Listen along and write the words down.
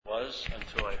was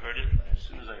until I heard it. As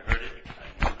soon as I heard it,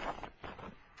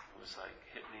 it was like,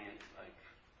 hit me, like,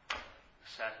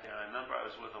 sat there. I remember I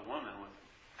was with a woman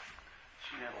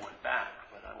she never went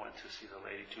back, but I went to see the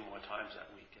lady 2 more times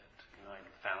that weekend. I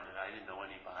found it. I didn't know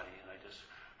anybody, and I just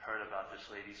heard about this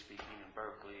lady speaking in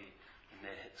Berkeley, and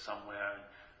they hit somewhere,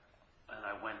 and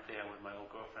I went there with my old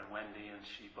girlfriend Wendy, and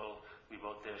we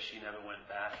both there. She never went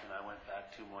back, and I went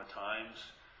back 2 more times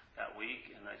that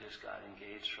week, and I just got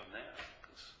engaged from there.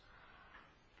 Because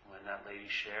when that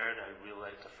lady shared, I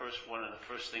realized one of the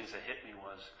first things that hit me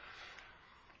was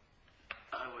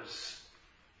I was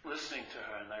listening to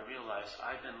her, and I realized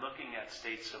I've been looking at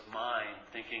states of mind,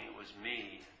 thinking it was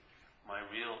me, my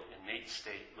real innate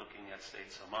state, looking at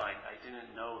states of mind. I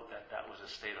didn't know that was a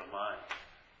state of mind.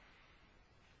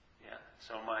 Yeah.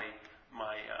 So my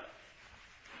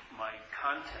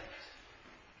content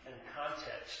and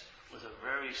context was a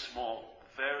very small,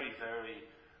 very, very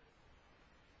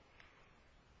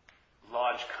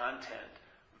large content,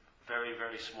 very,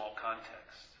 very small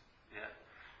context. Yeah.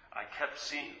 I kept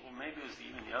seeing, well, maybe it was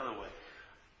even the other way.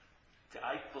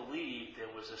 I believed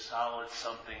there was a solid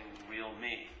something real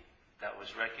me that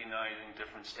was recognizing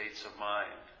different states of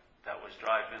mind, that was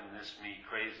driving this me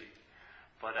crazy.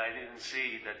 But I didn't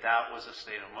see that was a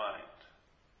state of mind.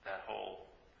 That whole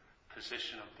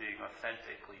position of being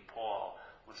authentically Paul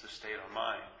was a state of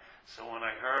mind. So when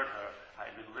I heard her,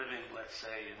 I'd been living, let's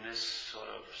say, in this sort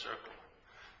of circle.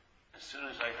 As soon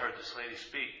as I heard this lady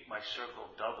speak, my circle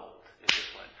doubled. It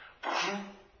just went,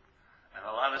 and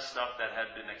a lot of stuff that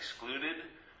had been excluded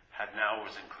now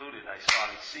was included. I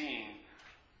started seeing,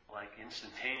 like,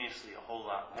 instantaneously a whole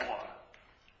lot more.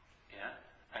 Yeah?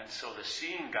 And so the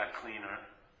seeing got cleaner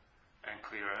and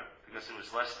clearer because it was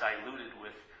less diluted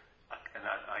with an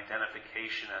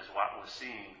identification as what was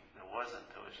seeing. There wasn't.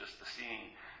 There was just the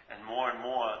seeing. And more,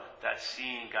 that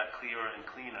seeing got clearer and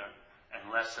cleaner and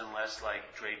less like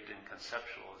draped in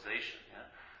conceptualization. Yeah?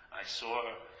 I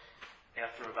saw,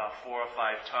 after about 4 or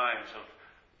 5 times of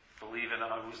believing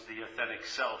I was the authentic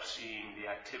self, seeing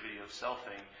the activity of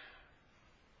selfing,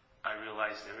 I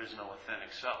realized there is no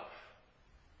authentic self.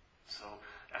 So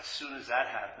as soon as that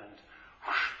happened,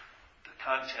 the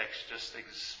context just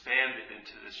expanded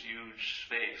into this huge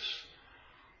space,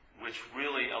 which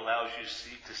really allows you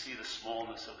to see the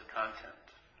smallness of the content.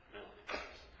 Really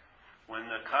does. When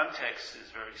the context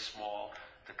is very small,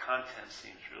 the content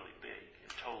seems really big.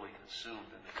 You're totally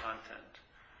consumed in the content.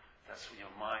 That's when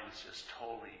your mind is just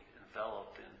totally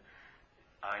enveloped in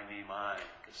I, me, my,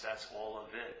 because that's all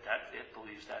of it. It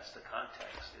believes that's the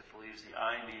context. It believes the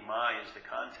I, me, my is the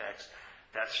context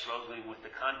that's struggling with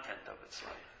the content of its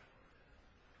life.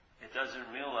 It doesn't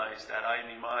realize that I,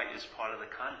 me, my is part of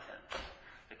the content.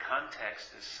 The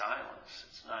context is silence.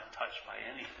 It's not touched by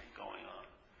anything going on.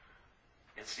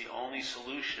 It's the only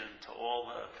solution to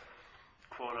all the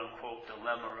quote-unquote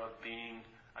dilemma of being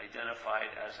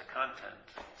identified as a content.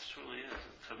 It truly is.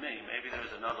 To me, maybe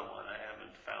there's another one. I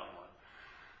haven't found one.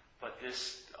 But the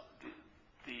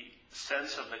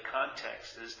sense of the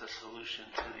context is the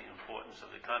solution to the importance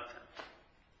of the content.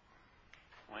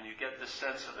 When you get the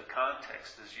sense of the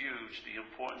context is huge, the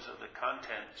importance of the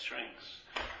content shrinks.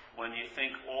 When you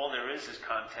think all there is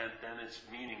content, then its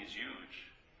meaning is huge.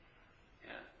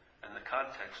 Yeah? And the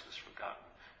context is forgotten.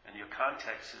 And your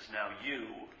context is now you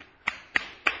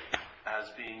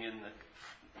as being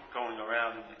going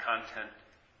around in the content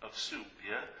of soup,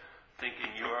 yeah?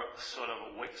 Thinking you're sort of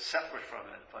separate from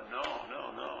it. But no.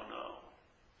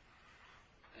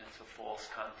 It's a false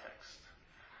context.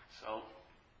 So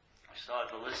I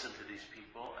started to listen to these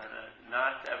people and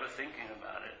not ever thinking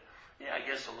about it. Yeah, I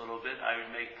guess a little bit. I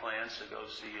would make plans to go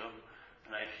see them,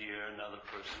 and I'd hear another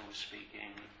person was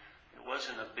speaking. It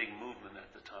wasn't a big movement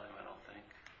at the time, I don't think.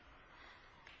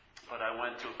 But I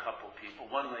went to a couple people.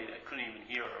 One lady, I couldn't even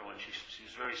hear her when she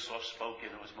was very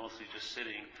soft-spoken. It was mostly just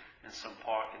sitting in some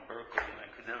park in Berkeley, and I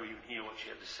could never even hear what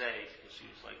she had to say because she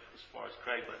was like as far as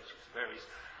Craig, but she was very.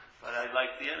 But I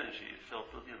liked the energy. It felt,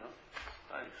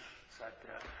 I sat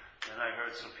there. And I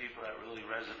heard some people that really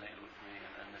resonated with me,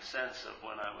 and the sense of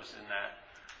when I was in that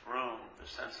room, the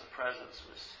sense of presence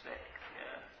was thick.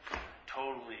 Yeah,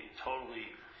 totally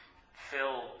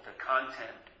filled the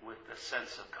content with the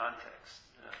sense of context.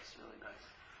 Yeah, it's really nice.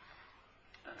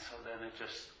 And so then it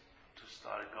just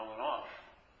started going off.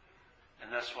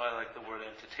 And that's why I like the word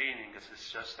entertaining, because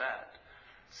it's just that.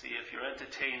 See, if you're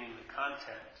entertaining the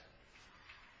content,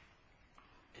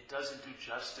 it doesn't do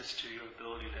justice to your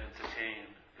ability to entertain,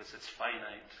 because it's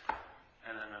finite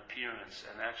and an appearance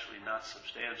and actually not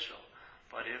substantial.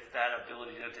 But if that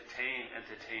ability to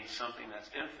entertains something that's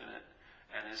infinite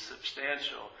and is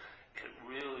substantial, it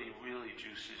really, really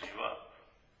juices you up.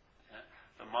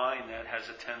 has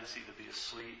a tendency to be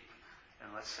asleep and,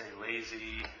 let's say,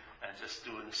 lazy and just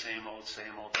doing the same old,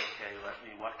 okay,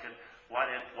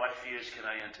 what fears can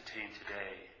I entertain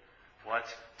today? What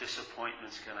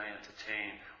disappointments can I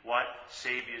entertain? What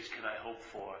saviors can I hope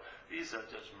for? These are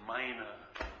just minor,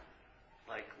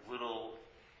 like little,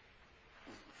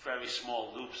 very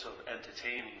small loops of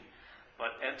entertaining.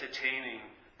 But entertaining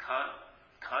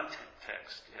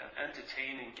context,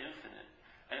 entertaining infinite,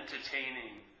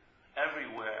 entertaining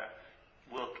everywhere,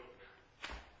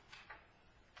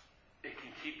 it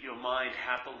can keep your mind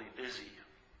happily busy.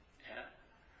 Yeah?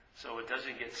 So it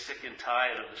doesn't get sick and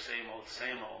tired of the same old,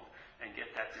 and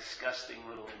get that disgusting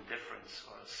little indifference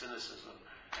or cynicism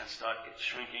and start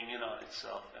shrinking in on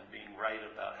itself and being right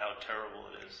about how terrible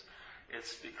it is.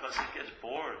 It's because it gets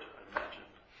bored, I imagine.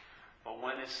 But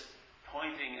when it's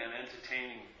pointing and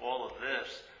entertaining all of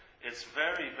this,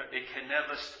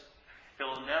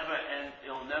 it'll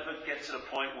never get to the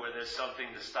point where there's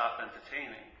something to stop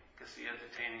entertaining, because the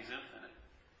entertaining is infinite.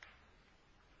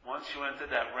 Once you enter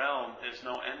that realm, there's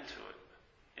no end to it.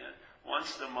 Yeah?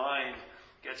 Once the mind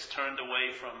gets turned away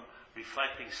from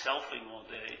reflecting selfing all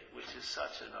day, which is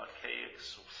such an archaic,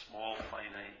 small,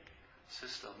 finite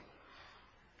system,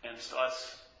 and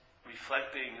starts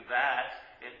reflecting that,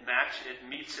 it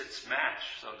meets its match,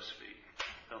 so to speak.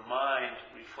 The mind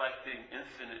reflecting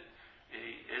infinite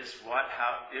is what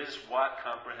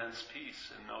comprehends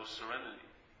peace and knows serenity.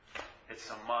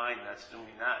 It's a mind that's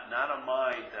doing that, not a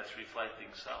mind that's reflecting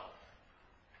self.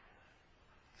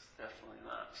 It's definitely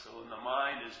not. So when the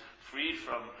mind is freed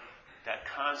from that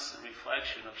constant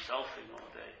reflection of selfing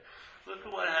all day, look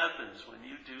at what happens when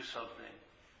you do something.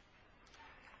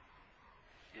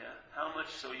 Yeah? How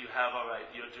much so you have, all right,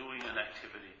 you're doing an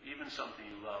activity, even something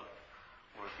you love,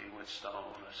 working with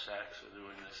stone or sex or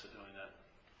doing this or doing that.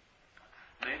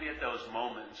 Maybe at those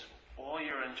moments, all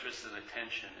your interest and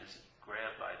attention is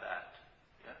grabbed by that.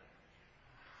 Yeah?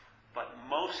 But in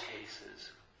most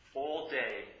cases, all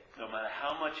day, no matter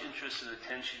how much interest and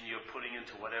attention you're putting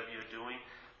into whatever you're doing,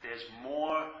 there's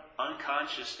more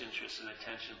unconscious interest and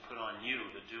attention put on you,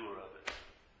 the doer of it.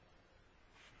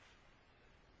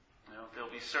 You know,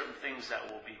 there'll be certain things that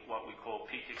will be what we call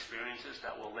peak experiences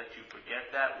that will let you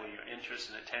forget that, where your interest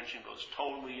and attention goes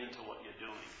totally into what you're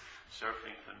doing.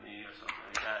 Surfing for me or something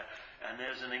like that. And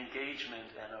there's an engagement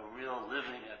and a real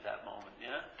living at that moment,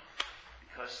 yeah?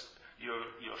 Because you're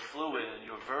fluid and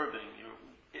you're verbing,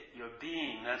 you're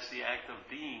being, that's the act of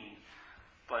being.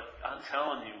 But I'm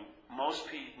telling you,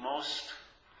 most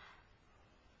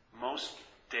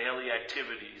daily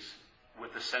activities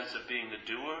with the sense of being the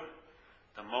doer,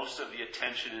 the most of the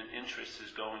attention and interest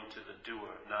is going to the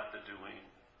doer, not the doing.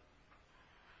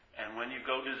 And when you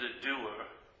go to the doer,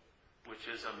 which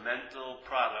is a mental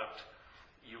product,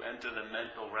 you enter the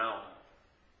mental realm.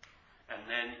 And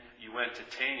then you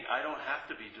entertain, I don't have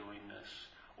to be doing this.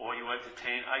 Or you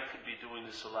entertain, I could be doing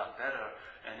this a lot better.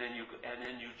 And then you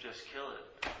just kill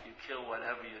it. You kill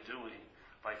whatever you're doing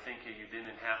by thinking you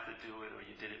didn't have to do it, or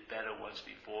you did it better once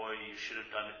before, you should have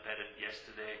done it better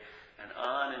yesterday, and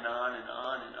on and on and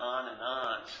on and on and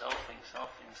on. Selfing.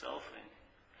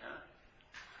 Yeah?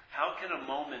 How can a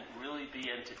moment really be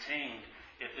entertained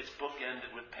if it's bookended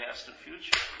with past and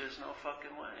future? There's no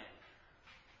fucking way.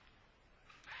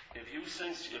 If you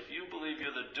believe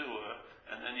you're the doer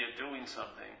and then you're doing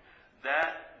something,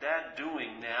 that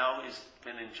doing now has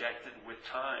been injected with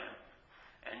time,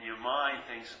 and your mind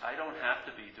thinks, I don't have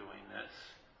to be doing this,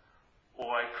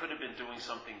 or I could have been doing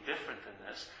something different than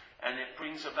this, and it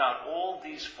brings about all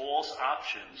these false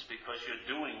options because you're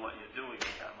doing what you're doing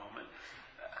at that moment,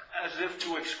 as if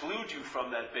to exclude you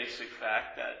from that basic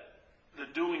fact that the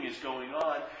doing is going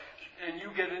on, and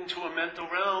you get into a mental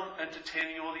realm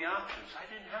entertaining all the options. I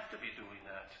didn't have to be doing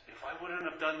that. If I wouldn't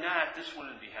have done that, this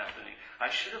wouldn't be happening. I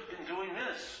should have been doing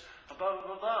this. Blah, blah,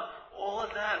 blah, blah. All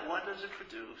of that, what does it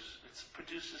produce? It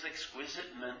produces exquisite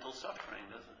mental suffering,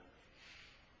 doesn't it?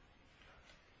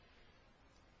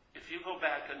 If you go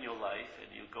back in your life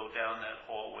and you go down that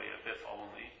hallway of if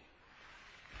only,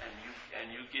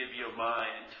 and you give your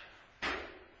mind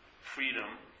freedom,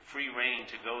 free reign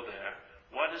to go there,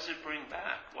 what does it bring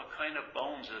back? What kind of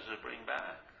bones does it bring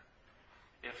back?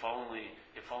 If only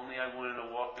I wouldn't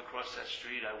have walked across that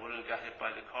street, I wouldn't have got hit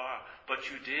by the car. But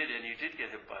you did, and you did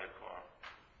get hit by a car.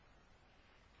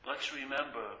 Let's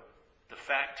remember the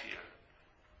fact here.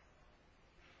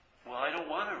 Well, I don't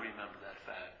want to remember that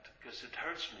fact because it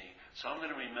hurts me. So I'm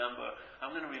going to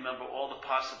remember all the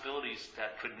possibilities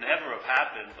that could never have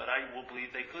happened, but I will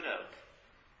believe they could have.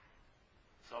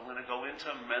 So I'm going to go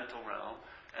into a mental realm,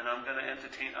 and I'm going to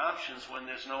entertain options when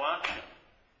there's no option,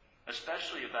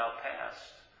 especially about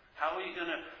past. How are you going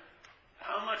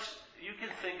How much, you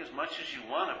can think as much as you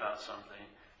want about something,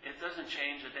 it doesn't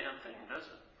change a damn thing, does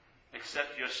it?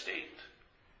 Except your state.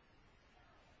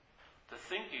 The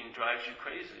thinking drives you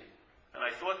crazy. And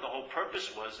I thought the whole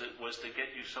purpose was to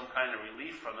get you some kind of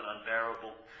relief from an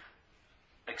unbearable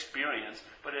experience,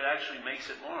 but it actually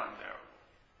makes it more unbearable.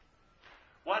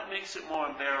 What makes it more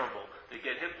unbearable? To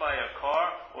get hit by a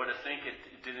car or to think it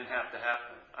didn't have to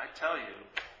happen? I tell you,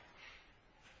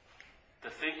 to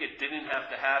think it didn't have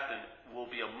to happen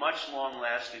will be a much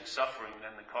long-lasting suffering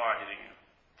than the car hitting you.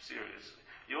 Seriously.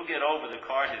 You'll get over the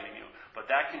car hitting you, but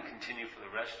that can continue for the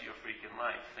rest of your freaking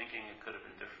life, thinking it could have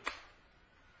been different.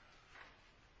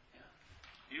 Yeah.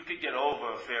 You could get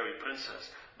over a fairy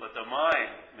princess, but the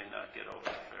mind may not get over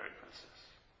the fairy princess.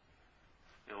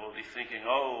 It will be thinking,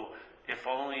 oh, if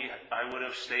only I would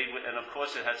have stayed with, and of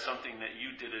course it had something that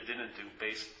you did or didn't do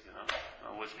based,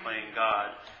 on was playing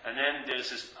God. And then there's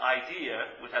this idea,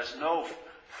 which has no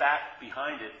fact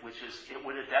behind it, which is, it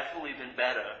would have definitely been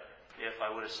better if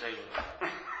I would have stayed with him.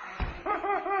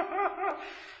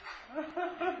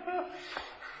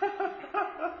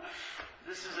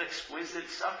 This is exquisite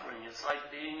suffering. It's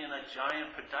like being in a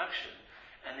giant production,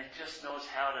 and it just knows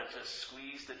how to just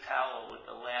squeeze the towel with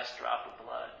the last drop of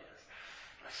blood. Yes.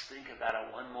 Let's think about it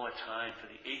one more time for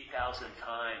the 8,000th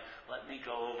time. Let me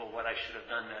go over what I should have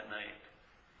done that night.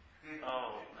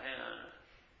 Oh, man.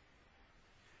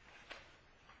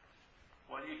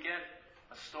 What do you get?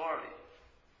 A story.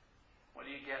 What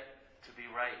do you get to be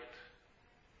right?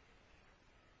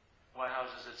 How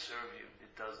does it serve you?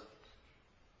 It doesn't.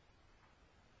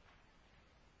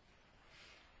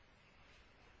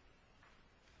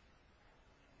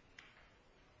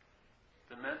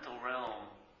 The mental realm,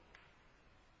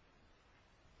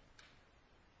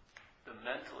 the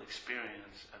mental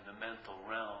experience and the mental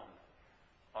realm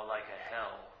are like a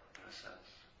hell, in a sense.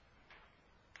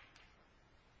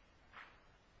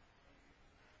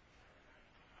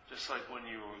 Just like when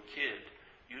you were a kid,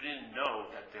 you didn't know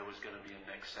that there was going to be a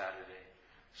next Saturday.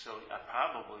 So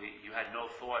probably you had no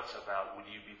thoughts about would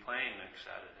you be playing next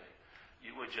Saturday.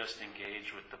 You were just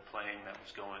engaged with the playing that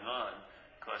was going on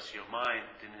because your mind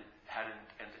hadn't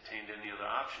entertained any other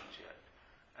options yet.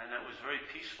 And that was very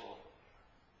peaceful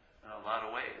in a lot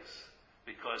of ways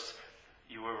because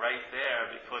you were right there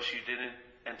because you didn't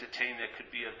entertain there could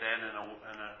be a then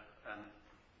and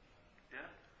yeah.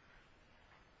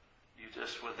 You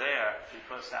just were there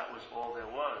because that was all there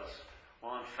was.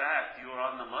 Well, in fact, you were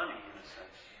on the money in a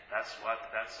sense. That's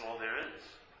all there is.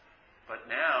 But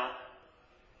now,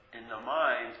 in the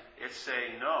mind, it's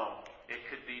saying, no, it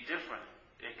could be different.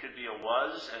 It could be a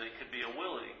was and it could be a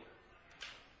willing.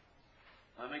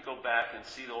 Let me go back and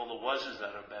see all the wases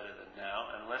that are better than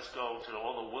now, and let's go to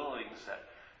all the willings that,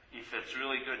 if it's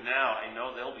really good now, I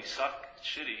know they'll be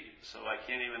shitty, so I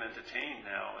can't even entertain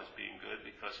now as being good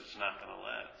because it's not going to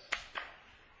last.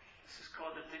 This is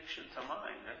called addiction to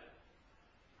mind.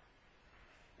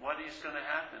 What is going to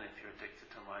happen if you're addicted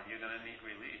to mind? You're going to need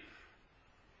relief.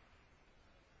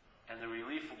 And the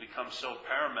relief will become so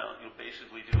paramount, you'll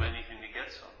basically do anything to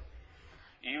get some.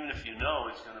 Even if you know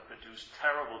it's going to produce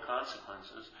terrible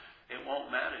consequences, it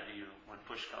won't matter to you when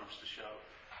push comes to shove.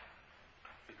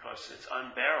 Because it's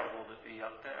unbearable to be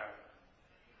up there,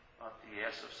 up the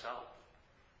ass of self.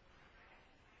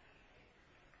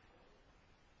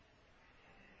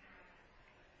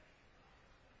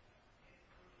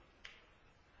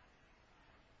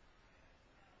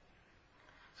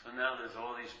 So now there's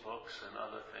all these books and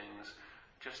other things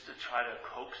just to try to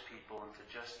coax people into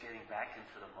just getting back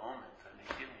into the moment. I mean,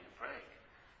 give me a break.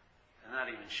 They're not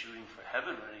even shooting for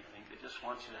heaven or anything. They just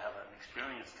want you to have an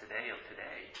experience today of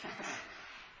today.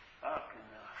 Fuck, and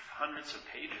hundreds of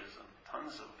pages and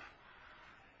tons of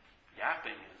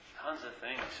yapping and tons of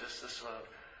things. Just to sort of,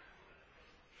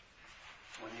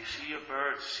 when you see a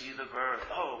bird, see the bird.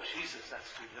 Oh, Jesus, that's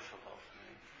too difficult for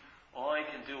me. All I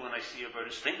can do when I see a bird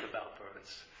is think about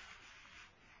birds.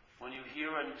 When you hear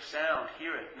a sound,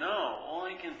 hear it. No, all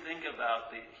I can think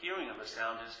about the hearing of a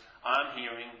sound is, I'm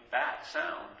hearing that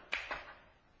sound.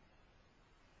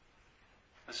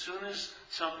 As soon as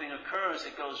something occurs,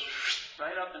 it goes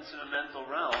right up into the mental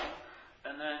realm,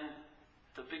 and then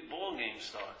the big ball game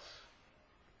starts.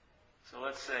 So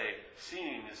let's say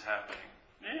seeing is happening.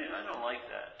 I don't like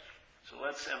that. So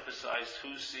let's emphasize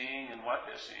who's seeing and what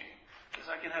they're seeing. Because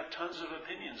I can have tons of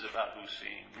opinions about who's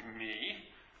seeing. Me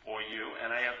or you,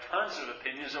 and I have tons of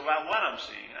opinions about what I'm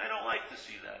seeing. I don't like to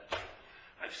see that.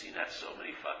 I've seen that so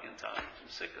many fucking times. I'm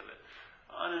sick of it.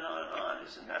 On and on and on.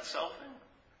 Isn't that selfing?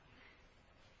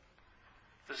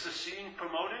 Does the seeing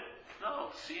promote it? No.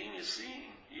 Seeing is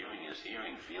seeing. Hearing is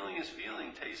hearing. Feeling is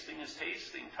feeling. Tasting is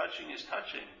tasting. Touching is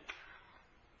touching.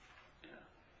 Yeah.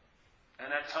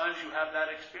 And at times you have that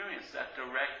experience, that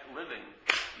direct living.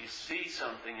 You see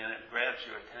something and it grabs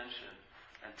your attention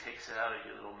and takes it out of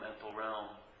your little mental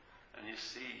realm. And you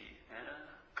see,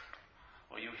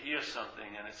 or you hear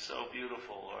something and it's so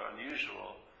beautiful or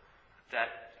unusual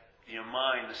that your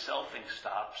mind, the selfing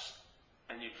stops,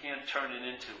 and you can't turn it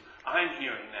into, I'm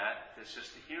hearing that. There's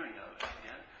just the hearing of it.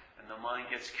 Yeah? And the mind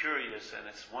gets curious and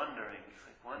it's wondering. It's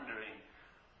like wondering,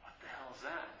 what the hell is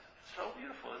that? It's so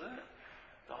beautiful, isn't it?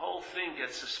 The whole thing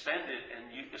gets suspended, and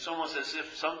it's almost as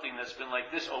if something that's been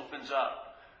like this opens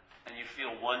up, and you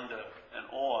feel wonder and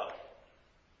awe,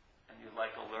 and you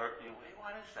like alert. You wait,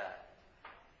 what is that?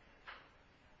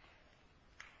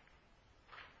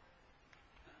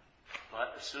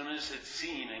 But as soon as it's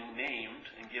seen and named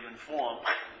and given form,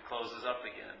 it closes up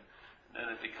again. And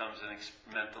then it becomes a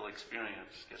mental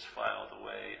experience, gets filed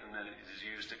away, and then it is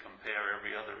used to compare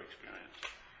every other experience.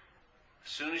 As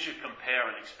soon as you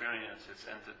compare an experience, it's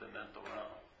entered the mental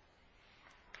realm.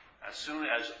 As soon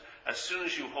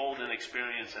as you hold an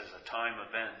experience as a time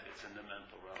event, it's in the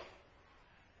mental realm.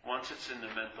 Once it's in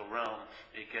the mental realm,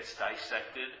 it gets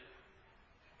dissected,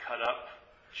 cut up,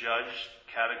 judged,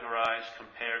 categorized,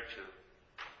 compared to.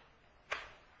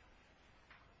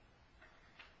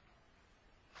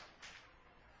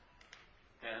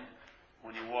 Then,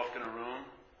 when you walk in a room,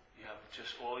 you have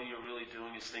just all you're really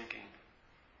doing is thinking.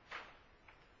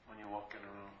 When you walk in a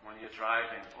room, when you're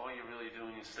driving, all you're really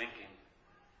doing is thinking.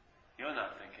 You're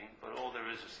not thinking, but all there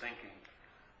is thinking.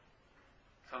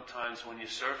 Sometimes when you're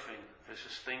surfing, there's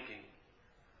just thinking.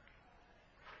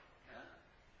 Yeah?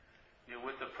 You're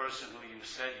with the person who you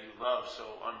said you love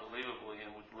so unbelievably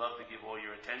and would love to give all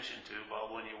your attention to, but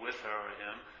when you're with her or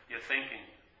him, you're thinking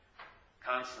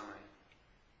constantly.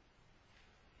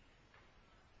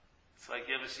 It's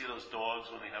like, you ever see those dogs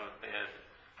when they have a bad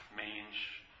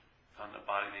mange on the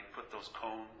body, they put those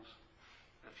cones.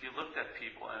 If you looked at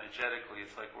people energetically,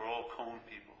 it's like we're all cone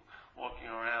people walking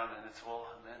around, and it's all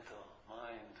mental,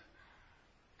 mind,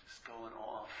 just going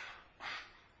off.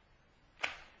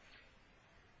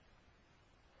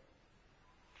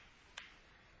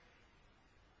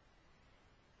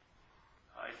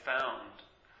 I found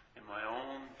in my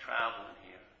own traveling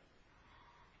here,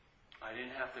 I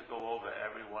didn't have to go over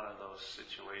every one of those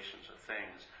situations or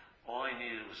things. All I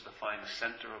needed was to find the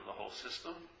center of the whole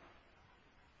system,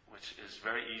 which is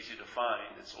very easy to find.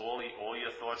 It's all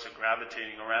your thoughts are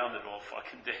gravitating around it all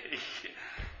fucking day.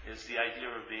 Is the idea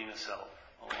of being a self,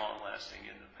 a long-lasting,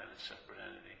 independent, separate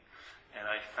entity. And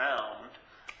I found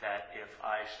that if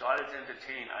I started to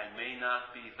entertain, I may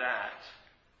not be that.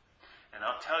 And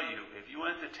I'll tell you, if you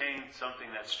entertain something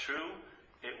that's true,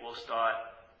 it will start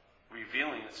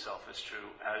revealing itself as true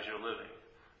as you're living.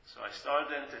 So I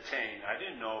started to entertain. I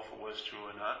didn't know if it was true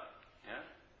or not. Yeah?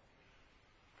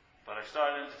 But I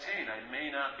started to entertain. I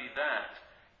may not be that.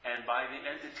 And by the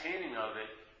entertaining of it,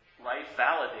 life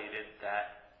validated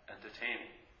that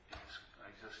entertaining. I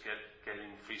just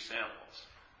getting free samples.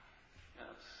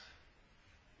 Yes.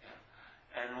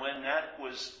 Yeah. And when that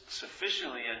was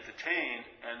sufficiently entertained,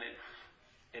 and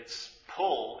its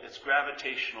pull, its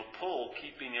gravitational pull,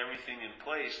 keeping everything in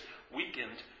place,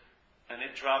 weakened, and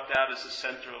it dropped out as the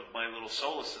center of my little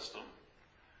solar system,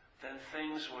 then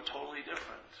things were totally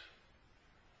different.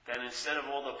 Then instead of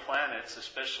all the planets,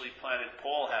 especially planet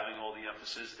Paul having all the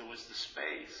emphasis, it was the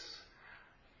space,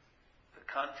 the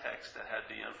context that had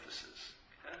the emphasis.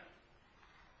 Okay?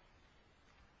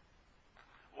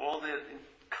 All the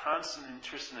constant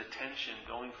interest and attention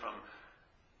going from,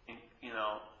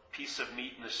 piece of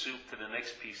meat in the soup to the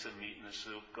next piece of meat in the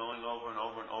soup, going over and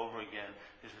over and over again.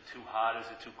 Is it too hot?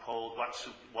 Is it too cold? What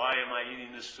soup? Why am I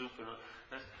eating this soup?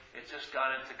 It just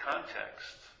got into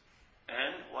context.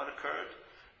 And what occurred?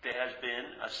 There has been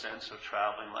a sense of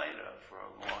traveling lighter for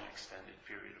a long, extended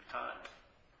period of time.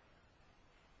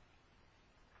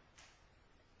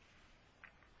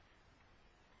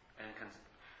 And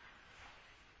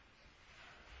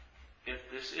if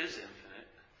this is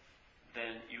infinite,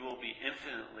 then you will be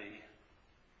infinitely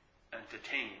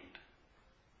entertained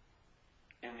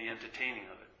in the entertaining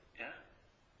of it. Yeah?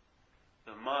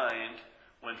 The mind,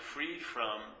 when freed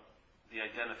from the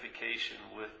identification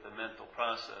with the mental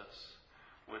process,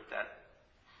 with that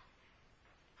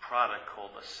product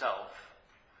called the self,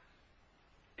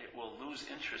 it will lose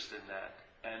interest in that,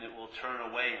 and it will turn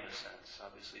away in a sense.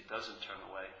 Obviously, it doesn't turn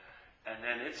away. And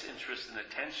then its interest and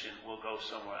attention will go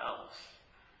somewhere else.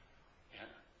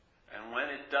 Yeah? And when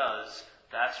it does,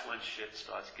 that's when shit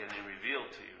starts getting revealed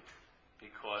to you.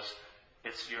 Because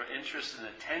it's your interest and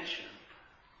attention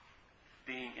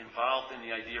being involved in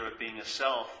the idea of being a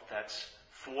self that's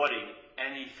thwarting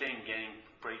anything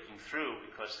breaking through,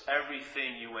 because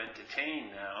everything you entertain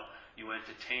now, you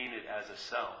entertain it as a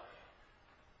self.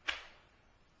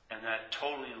 And that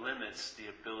totally limits the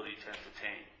ability to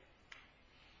entertain.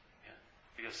 Yeah.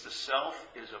 Because the self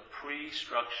is a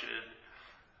pre-structured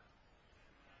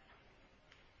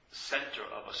center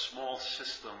of a small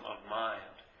system of mind.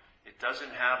 It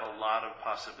doesn't have a lot of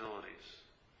possibilities.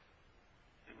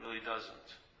 It really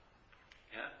doesn't.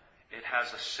 Yeah? It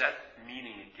has a set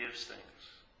meaning it gives things.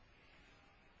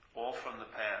 All from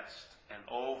the past. And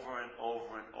over and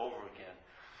over and over again.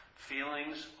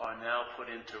 Feelings are now put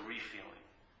into refeeling.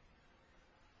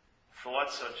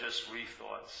 Thoughts are just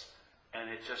rethoughts. And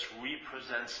it just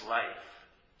represents life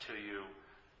to you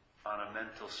on a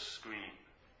mental screen.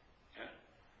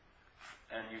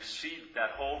 Yeah? And you see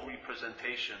that whole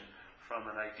representation from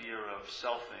an idea of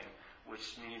selfing,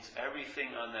 which means everything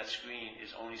on that screen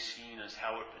is only seen as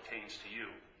how it pertains to you,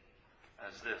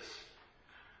 as this.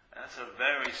 That's a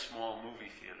very small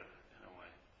movie theater, in a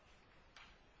way.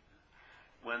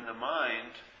 When the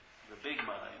mind, the big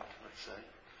mind, let's say,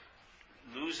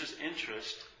 loses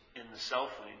interest in the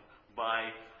selfing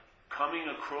by coming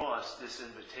across this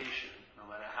invitation, no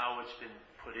matter how it's been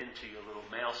put into your little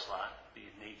mail slot, be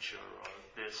it nature or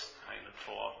this kind of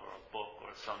talk or a book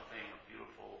or something, a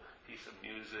beautiful piece of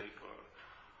music or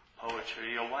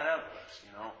poetry or whatever,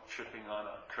 tripping on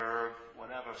a curb,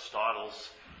 whatever startles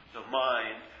the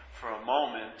mind for a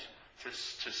moment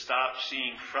to stop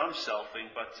seeing from selfing,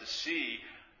 but to see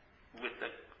with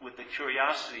the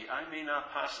curiosity, I may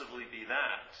not possibly be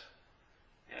that.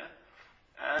 Yeah?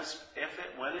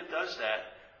 When it does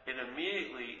that, it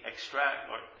immediately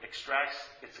extracts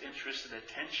its interest and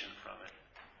attention from it.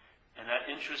 And that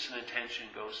interest and attention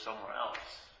goes somewhere else.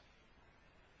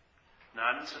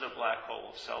 Not into the black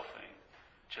hole of selfing,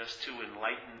 just to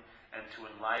enlighten and to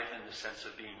enliven the sense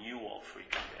of being you all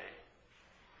freaking day.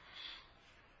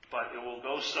 But it will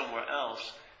go somewhere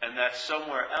else, and that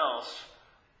somewhere else,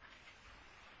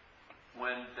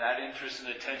 when that interest and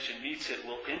attention meets it,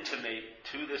 will intimate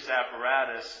to this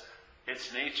apparatus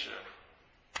its nature.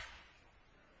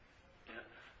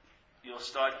 You'll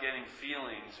start getting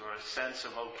feelings or a sense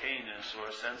of okayness or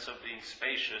a sense of being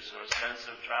spacious or a sense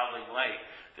of traveling light.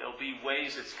 There'll be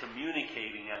ways it's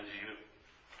communicating as you.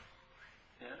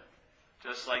 Yeah?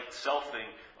 Just like selfing,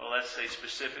 or let's say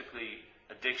specifically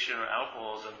addiction or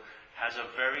alcoholism, has a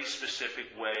very specific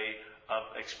way of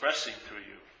expressing through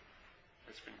you.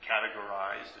 It's been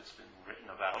categorized, it's been written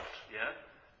about, yeah?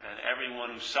 And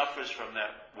everyone who suffers from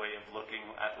that way of looking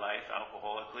at life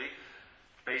alcoholically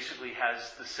basically has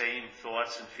the same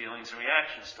thoughts and feelings and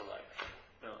reactions to life.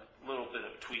 A little bit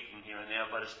of tweaking here and there,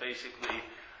 but it's basically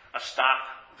a stock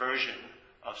version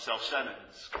of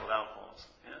self-centeredness called alcoholism.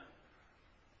 Yeah?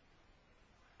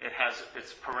 It has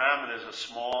its parameters are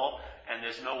small, and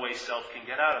there's no way self can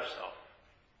get out of self,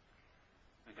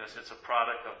 because it's a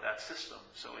product of that system,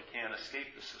 so it can't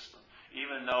escape the system,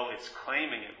 even though it's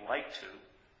claiming it like to.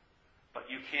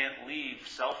 But you can't leave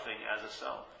selfing as a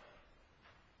self.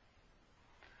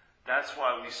 That's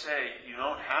why we say you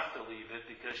don't have to leave it,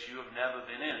 because you have never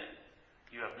been in it.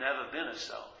 You have never been a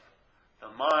self. The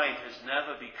mind has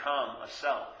never become a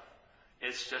self.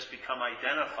 It's just become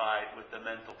identified with the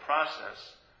mental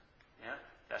process, yeah,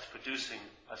 that's producing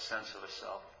a sense of a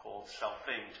self, called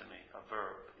selfing to me, a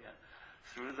verb. Yeah.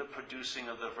 Through the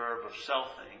producing of the verb of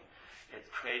selfing, it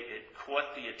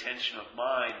caught the attention of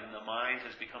mind, and the mind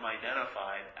has become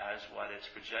identified as what it's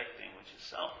projecting, which is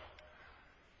self.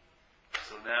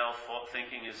 So now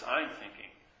thinking is I'm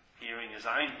thinking, hearing is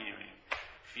I'm hearing,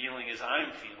 feeling is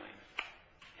I'm feeling,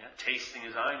 yeah? Tasting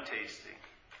is I'm tasting,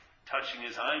 touching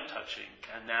is I'm touching,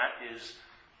 and that is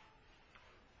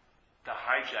the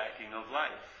hijacking of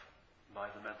life by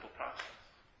the mental process.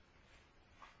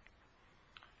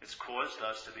 It's caused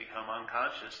us to become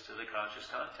unconscious to the conscious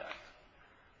contact.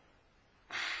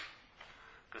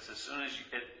 Because as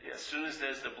soon as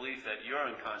there's the belief that you're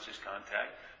in conscious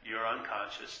contact, you're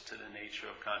unconscious to the nature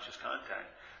of conscious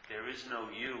contact. There is no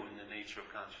you in the nature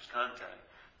of conscious contact.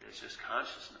 There's just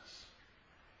consciousness.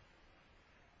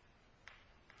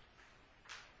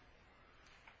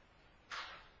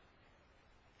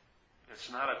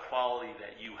 It's not a quality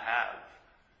that you have.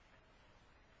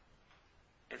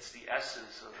 It's the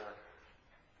essence of the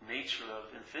nature of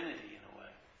infinity in a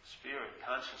way. Spirit,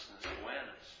 consciousness,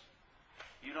 awareness.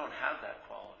 You don't have that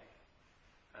quality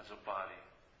as a body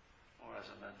or as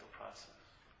a mental process.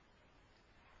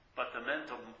 But the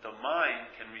mind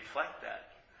can reflect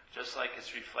that. Just like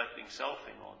it's reflecting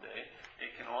selfing all day,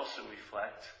 it can also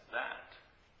reflect that.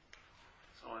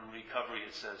 So in recovery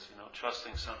it says,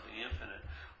 trusting something infinite.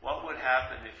 What would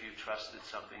happen if you trusted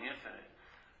something infinite?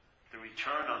 the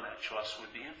return on that trust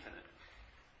would be infinite.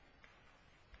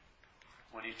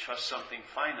 When you trust something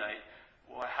finite,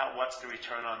 well, what's the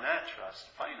return on that trust?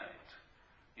 Finite.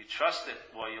 You trust it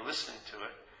while you're listening to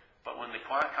it, but when the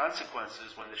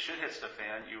consequences, when the shit hits the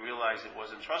fan, you realize it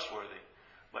wasn't trustworthy.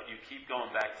 But you keep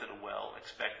going back to the well,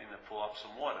 expecting to pull up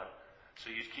some water. So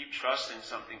you keep trusting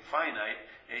something finite,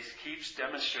 and it keeps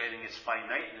demonstrating its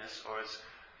finiteness or its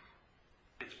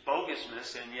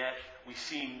bogusness, and yet we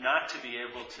seem not to be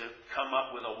able to come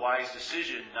up with a wise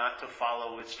decision not to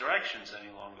follow its directions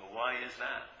any longer. Why is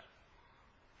that?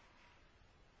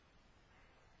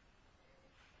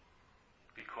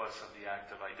 Because of the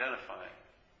act of identifying.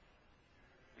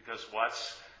 Because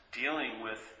what's dealing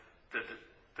with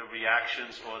the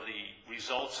reactions or the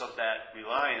results of that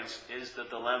reliance is the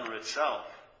dilemma itself.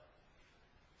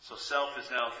 So self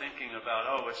is now thinking about,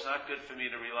 oh, it's not good for me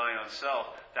to rely on self.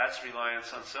 That's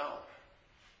reliance on self.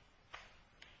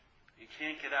 You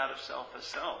can't get out of self as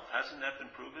self. Hasn't that been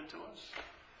proven to us?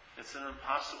 It's an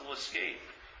impossible escape.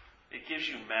 It gives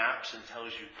you maps and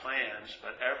tells you plans,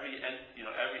 but every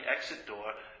exit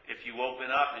door, if you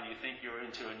open up and you think you're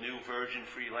into a new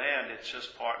virgin-free land, it's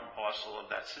just part and parcel of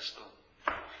that system.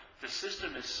 The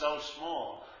system is so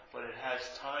small, but it has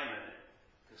time in it.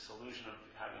 This illusion of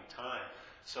having time.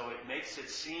 So it makes it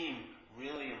seem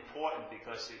really important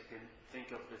because it can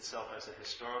think of itself as a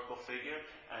historical figure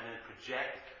and then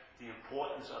project the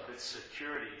importance of its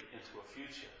security into a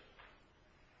future.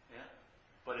 Yeah?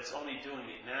 But it's only doing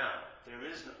it now.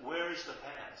 Where is the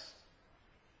past?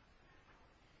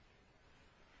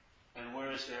 And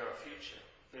where is there a future?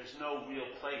 There's no real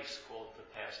place called the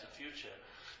past and future.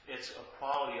 It's a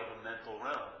quality of a mental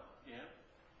realm. Yeah?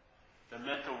 The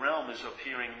mental realm is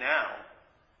appearing now.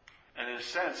 And in a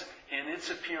sense, in its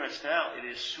appearance now, it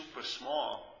is super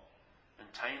small and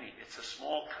tiny. It's a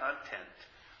small content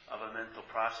of a mental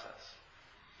process.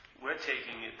 We're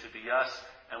taking it to be us,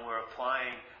 and we're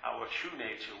applying our true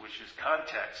nature, which is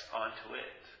context, onto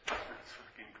it. It's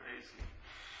fucking crazy.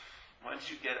 Once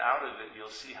you get out of it,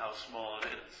 you'll see how small it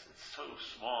is. It's so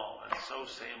small and so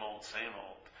same old, same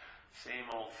old. Same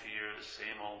old fears,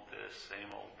 same old this,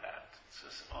 same old that. It's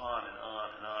just on and on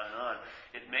and on and on.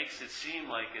 It makes it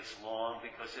seem like it's long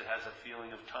because it has a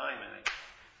feeling of time in it.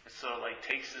 It sort of like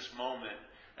takes this moment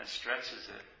and stretches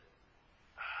it.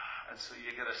 And so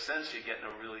you get a sense you're getting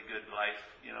a really good life,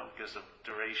 because of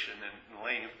duration and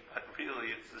length, but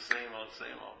really it's the same old,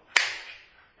 same old.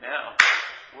 Now,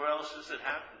 where else is it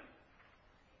happening?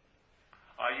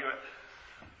 Are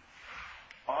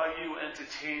you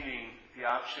entertaining the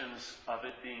options of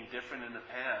it being different in the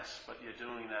past, but you're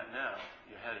doing that now?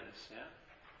 Your head is, yeah?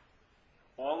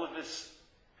 All of this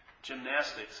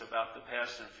gymnastics about the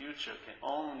past and future can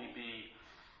only be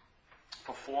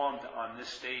performed on this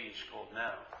stage called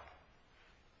now.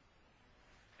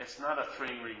 It's not a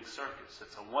three-ring circus.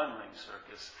 It's a one-ring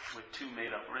circus with two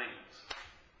made-up rings.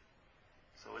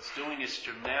 So it's doing its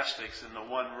gymnastics in the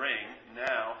one ring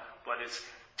now, but it's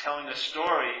telling a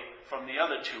story from the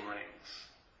other two rings.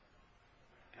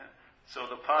 Yeah? So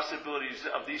the possibilities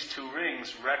of these two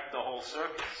rings wreck the whole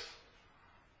circus.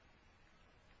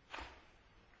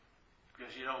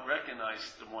 Because you don't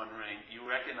recognize the one ring. You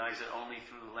recognize it only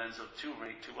through the lens of two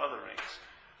other rings.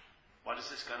 What is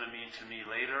this going to mean to me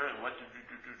later? And whatever.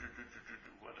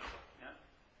 Yeah?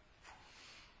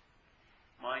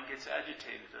 Mind gets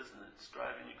agitated, doesn't it? It's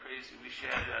driving you crazy. We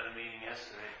shared at a meeting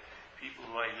yesterday. People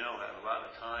who I know had a lot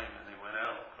of time, and they went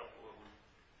out, a couple of them,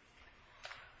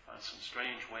 on some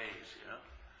strange ways,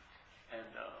 And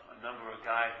a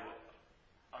guy who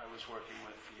I was working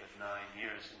with, he had 9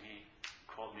 years, and he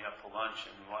called me up for lunch,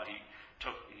 and while he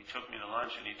took me to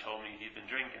lunch, and he told me he'd been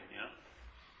drinking,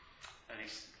 And he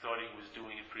thought he was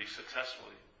doing it pretty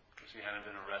successfully, because he hadn't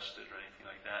been arrested or anything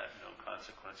like that, no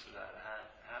consequence of that had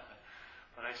happened.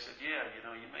 But I said, yeah,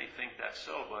 you may think that's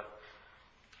so, but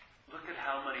look at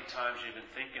how many times you've been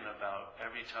thinking about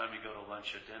every time you go to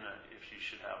lunch or dinner if you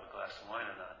should have a glass of wine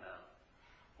or not now.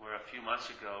 Where a few months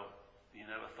ago, you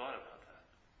never thought about that.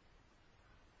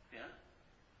 Yeah?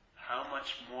 How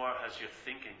much more has your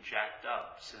thinking jacked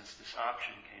up since this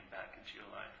option came back into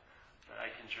your life? That I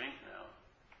can drink now.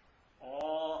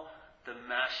 All the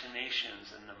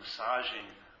machinations and the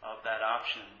massaging of that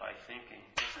option by thinking,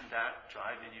 isn't that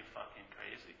driving you fucking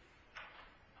crazy?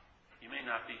 You may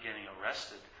not be getting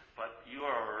arrested, but you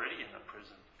are already in a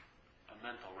prison, a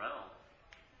mental realm.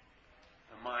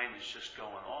 The mind is just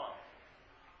going off.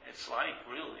 It's like,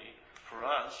 really, for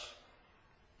us,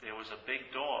 there was a big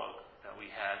dog that we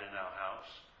had in our house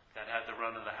that had the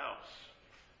run of the house.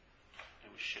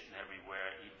 It was shitting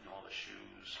everywhere, eating all the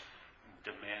shoes,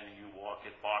 demanding you walk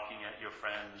it, barking at your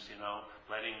friends,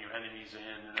 letting your enemies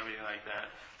in and everything like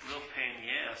that. Real pain in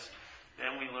the ass.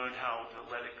 Then we learned how to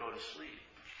let it go to sleep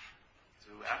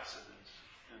through abstinence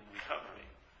and recovery.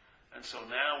 And so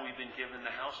now we've been given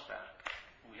the house back.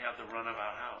 We have the run of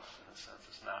our house, in a sense.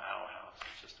 It's not our house.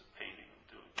 It's just a painting I'm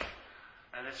doing.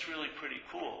 And it's really pretty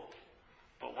cool.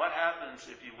 But what happens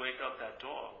if you wake up that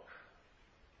dog?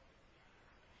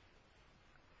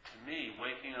 To me,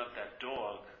 waking up that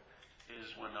dog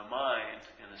is when the mind,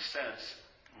 in a sense,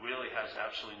 really has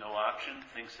absolutely no option,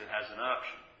 thinks it has an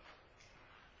option,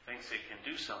 thinks it can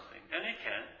do something. And it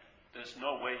can. There's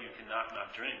no way you can not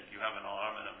drink. You have an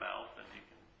arm and a mouth, and you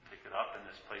can pick it up, and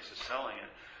this place is selling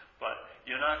it. But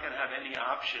you're not going to have any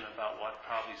option about what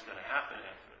probably is going to happen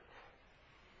after it.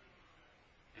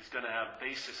 It's going to have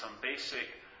some basic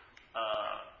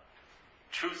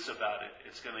truths about it.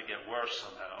 It's going to get worse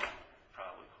somehow,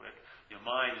 probably quick. Your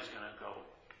mind is going to go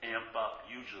amp up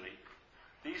hugely.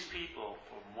 These people,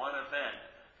 from one event,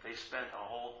 they spent a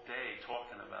whole day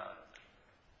talking about it.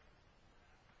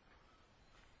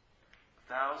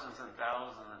 Thousands and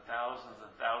thousands and thousands and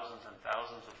thousands and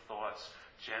thousands of thoughts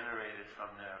generated from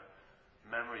their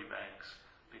memory banks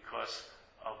because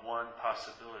of one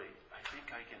possibility. I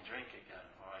think I can drink again,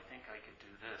 or I think I could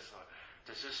do this, or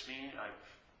does this mean I've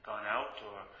gone out,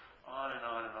 or on and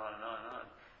on and on and on and on.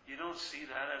 You don't see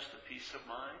that as the peace of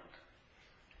mind?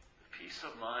 The peace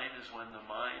of mind is when the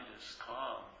mind is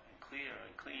calm and clear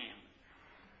and clean.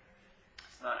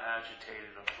 It's not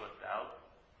agitated or flipped out.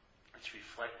 It's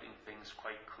reflecting things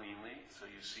quite cleanly. So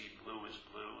you see blue is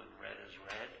blue and red is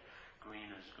red, green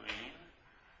is green.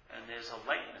 And there's a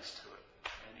lightness to it.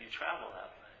 And you travel that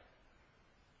way.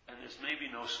 And there's maybe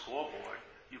no scoreboard.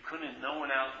 No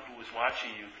one out who was watching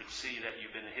you could see that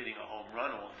you've been hitting a home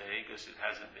run all day because it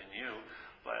hasn't been you.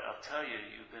 But I'll tell you,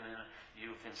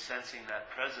 you've been sensing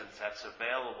that presence that's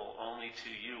available only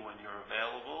to you when you're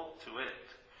available to it.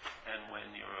 And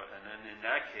then in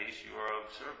that case, you are of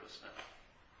service now.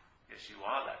 Yes, you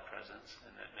are that presence,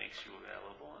 and that makes you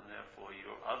available, and therefore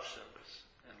you're of service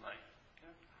in life.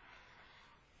 Yeah?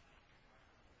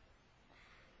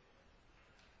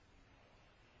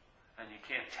 And you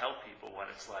can't tell people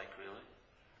what it's like, really,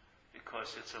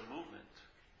 because it's a movement.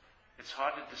 It's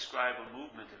hard to describe a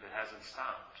movement if it hasn't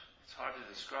stopped. It's hard to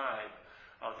describe,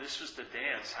 oh, this was the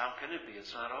dance. How can it be?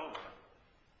 It's not over.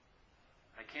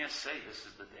 I can't say this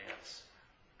is the dance.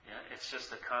 Yeah, it's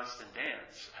just a constant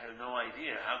dance. I have no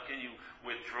idea. How can you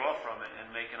withdraw from it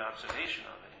and make an observation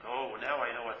of it? And go, oh, well, now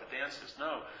I know what the dance is.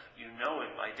 No, you know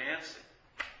it by dancing.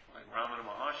 Like Ramana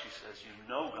Maharshi says, you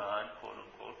know God, quote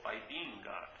unquote, by being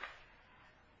God.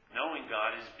 Knowing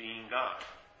God is being God.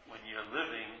 When you're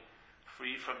living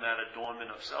free from that adornment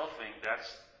of selfing, that's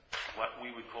what we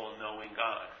would call knowing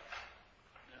God.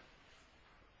 Yeah.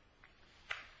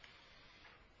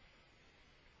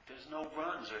 There's no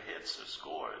runs or hits or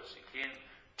scores. You can't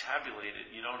tabulate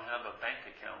it. You don't have a bank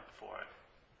account for it.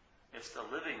 It's the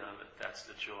living of it that's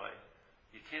the joy.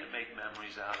 You can't make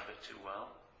memories out of it too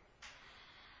well.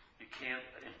 You can't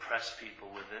impress people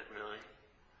with it, really.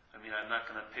 I mean, I'm not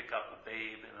going to pick up a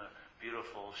babe in a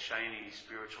beautiful, shiny,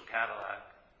 spiritual Cadillac.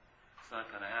 It's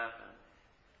not going to happen.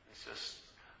 It's just,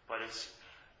 but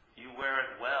you wear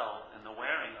it well in the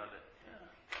wearing of it. Yeah.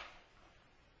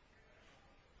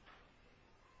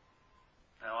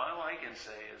 Now, all I can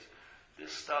say is,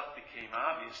 this stuff became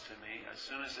obvious to me as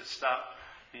soon as it stopped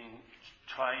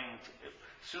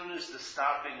as soon as the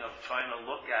stopping of trying to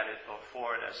look at it or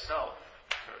for it as self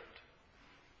occurred.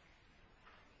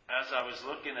 As I was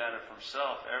looking at it from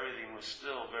self, everything was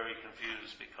still very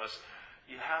confused, because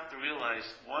you have to realize,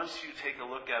 once you take a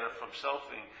look at it from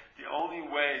selfing, the only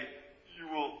way you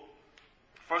will,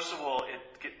 first of all,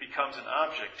 it becomes an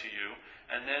object to you,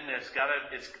 and then it's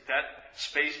that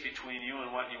space between you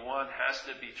and what you want has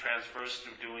to be traversed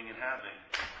through doing and having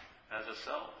as a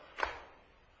self.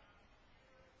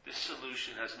 This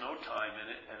solution has no time in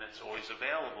it, and it's always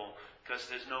available, because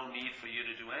there's no need for you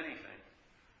to do anything.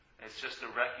 It's just a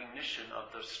recognition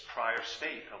of this prior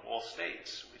state of all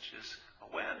states, which is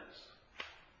awareness.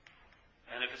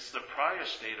 And if it's the prior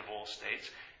state of all states,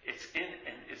 it's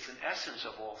an essence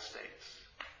of all states.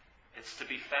 It's to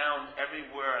be found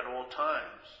everywhere at all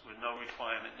times with no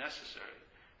requirement necessary,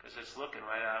 because it's looking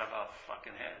right out of our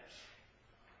fucking heads.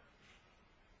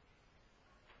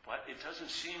 But it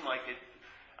doesn't seem like it.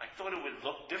 I thought it would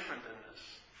look different than this.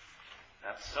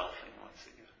 That's selfing once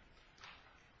again.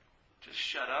 Just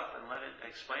shut up and let it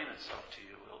explain itself to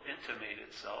you. It'll intimate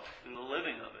itself through the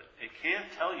living of it. It can't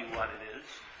tell you what it is.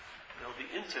 It'll be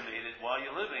intimated while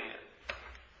you're living it.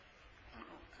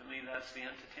 To me, that's the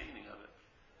entertaining of it.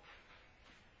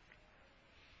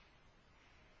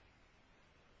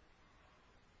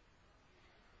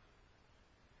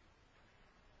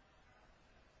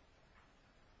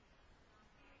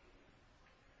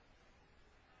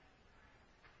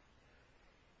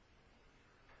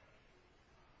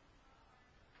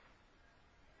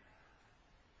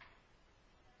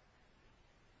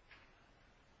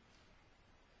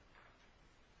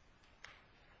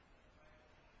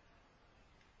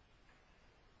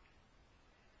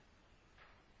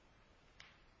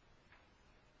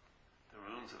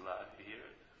 room's alive. You hear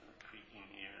it creaking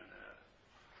here and there.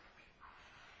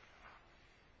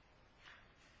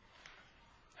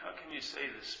 How can you say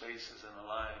this space isn't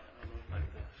alive in a room like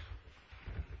this?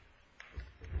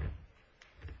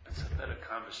 It's a better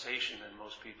conversation than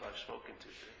most people I've spoken to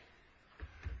today.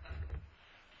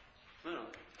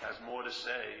 Literally, has more to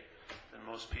say than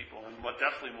most people, and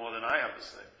definitely more than I have to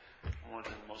say, more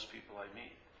than most people I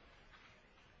meet.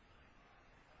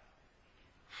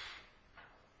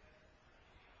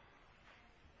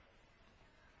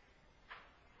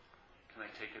 Can I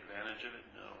take advantage of it?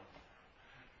 No.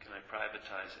 Can I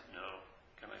privatize it? No.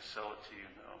 Can I sell it to you?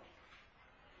 No.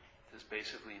 There's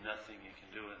basically nothing you can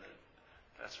do with it.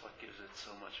 That's what gives it so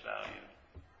much value.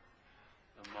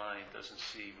 The mind doesn't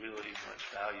see really much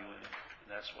value in it, and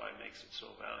that's why it makes it so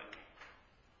valuable.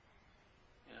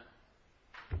 Yeah?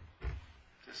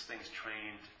 This thing's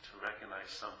trained to recognize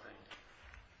something,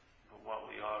 but what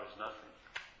we are is nothing.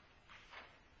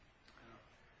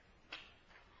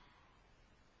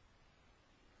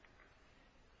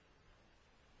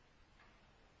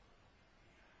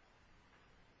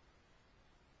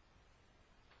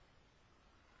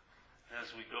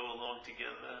 As we go along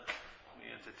together, we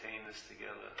entertain this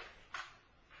together.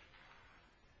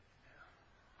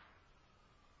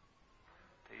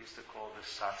 They used to call this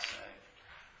satsang,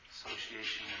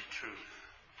 association with truth.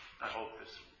 I hope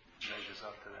this measures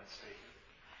up to that statement.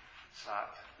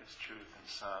 Sat is truth and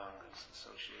sang is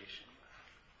association.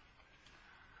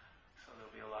 So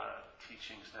there'll be a lot of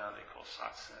teachings now they call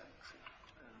satsangs.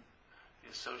 And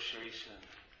the association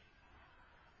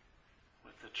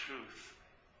with the truth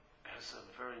has a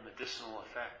very medicinal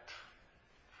effect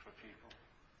for people.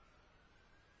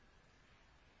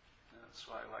 And that's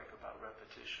what I like about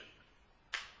repetition.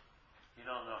 You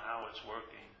don't know how it's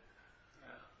working,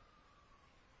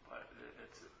 but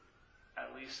it's,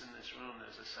 at least in this room,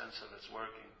 there's a sense of it's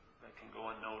working that can go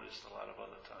unnoticed a lot of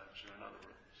other times or in other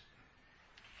rooms.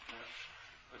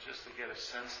 But just to get a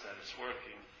sense that it's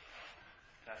working,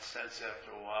 that sense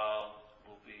after a while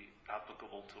will be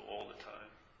applicable to all the time.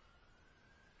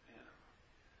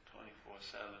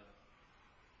 24/7.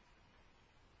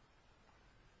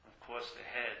 Of course, the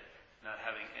head, not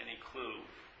having any clue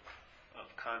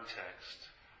of context,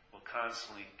 will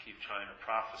constantly keep trying to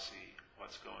prophesy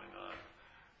what's going on.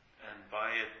 And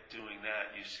by it doing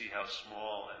that, you see how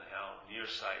small and how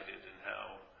nearsighted and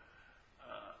how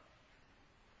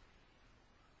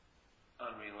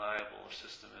unreliable a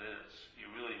system it is.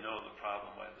 You really know the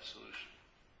problem by the solution.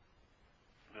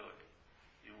 Really.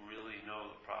 You really know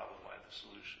the problem by the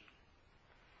solution.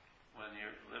 When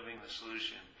you're living the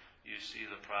solution, you see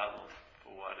the problem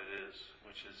for what it is,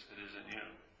 which is, it isn't you.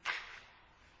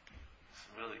 It's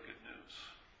really good news.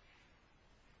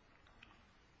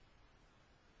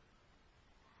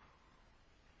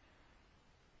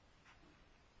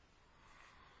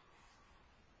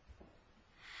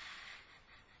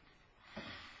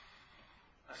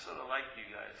 I sort of like you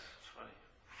guys. It's funny.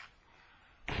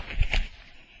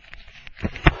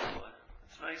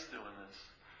 It's nice doing this.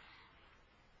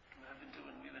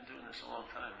 We've been doing this a long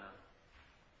time now.